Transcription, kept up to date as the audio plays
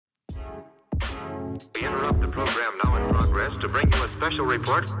We interrupt the program now in progress to bring you a special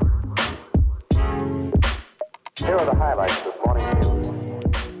report. Here are the highlights this morning's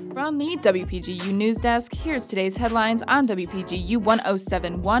news. From the WPGU News Desk, here's today's headlines on WPGU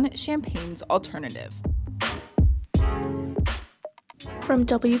 1071, Champaign's Alternative. From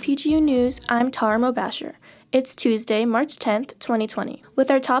WPGU News, I'm Tara Mobasher. It's Tuesday, March 10th, 2020.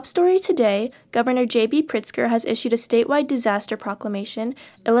 With our top story today, Governor J.B. Pritzker has issued a statewide disaster proclamation,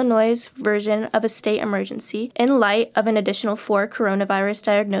 Illinois' version of a state emergency, in light of an additional 4 coronavirus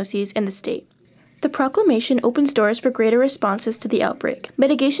diagnoses in the state. The proclamation opens doors for greater responses to the outbreak.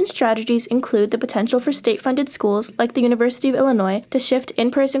 Mitigation strategies include the potential for state-funded schools like the University of Illinois to shift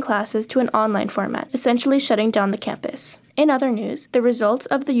in-person classes to an online format, essentially shutting down the campus. In other news, the results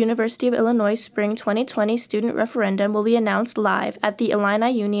of the University of Illinois Spring 2020 student referendum will be announced live at the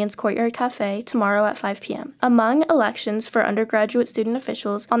Illini Union's Courtyard Cafe tomorrow at 5 p.m. Among elections for undergraduate student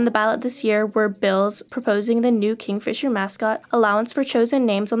officials on the ballot this year were bills proposing the new Kingfisher mascot, allowance for chosen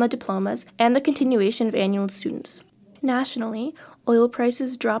names on the diplomas, and the continuation of annual students. Nationally, oil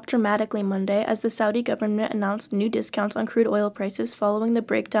prices dropped dramatically Monday as the Saudi government announced new discounts on crude oil prices following the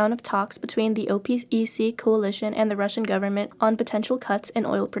breakdown of talks between the OPEC coalition and the Russian government on potential cuts in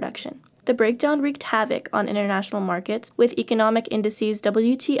oil production. The breakdown wreaked havoc on international markets, with economic indices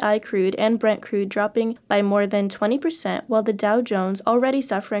WTI crude and Brent crude dropping by more than 20%, while the Dow Jones, already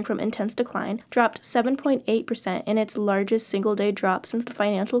suffering from intense decline, dropped 7.8% in its largest single-day drop since the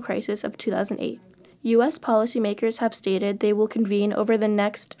financial crisis of 2008. U.S. policymakers have stated they will convene over the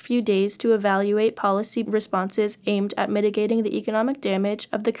next few days to evaluate policy responses aimed at mitigating the economic damage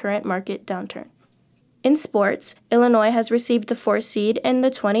of the current market downturn. In sports, Illinois has received the 4th seed in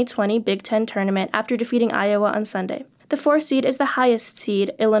the 2020 Big Ten tournament after defeating Iowa on Sunday. The 4th seed is the highest seed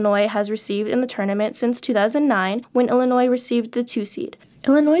Illinois has received in the tournament since 2009, when Illinois received the 2 seed.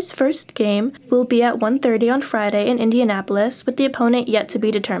 Illinois' first game will be at 1:30 on Friday in Indianapolis, with the opponent yet to be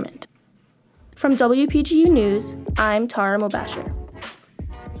determined. From WPGU News, I'm Tara Mobasher.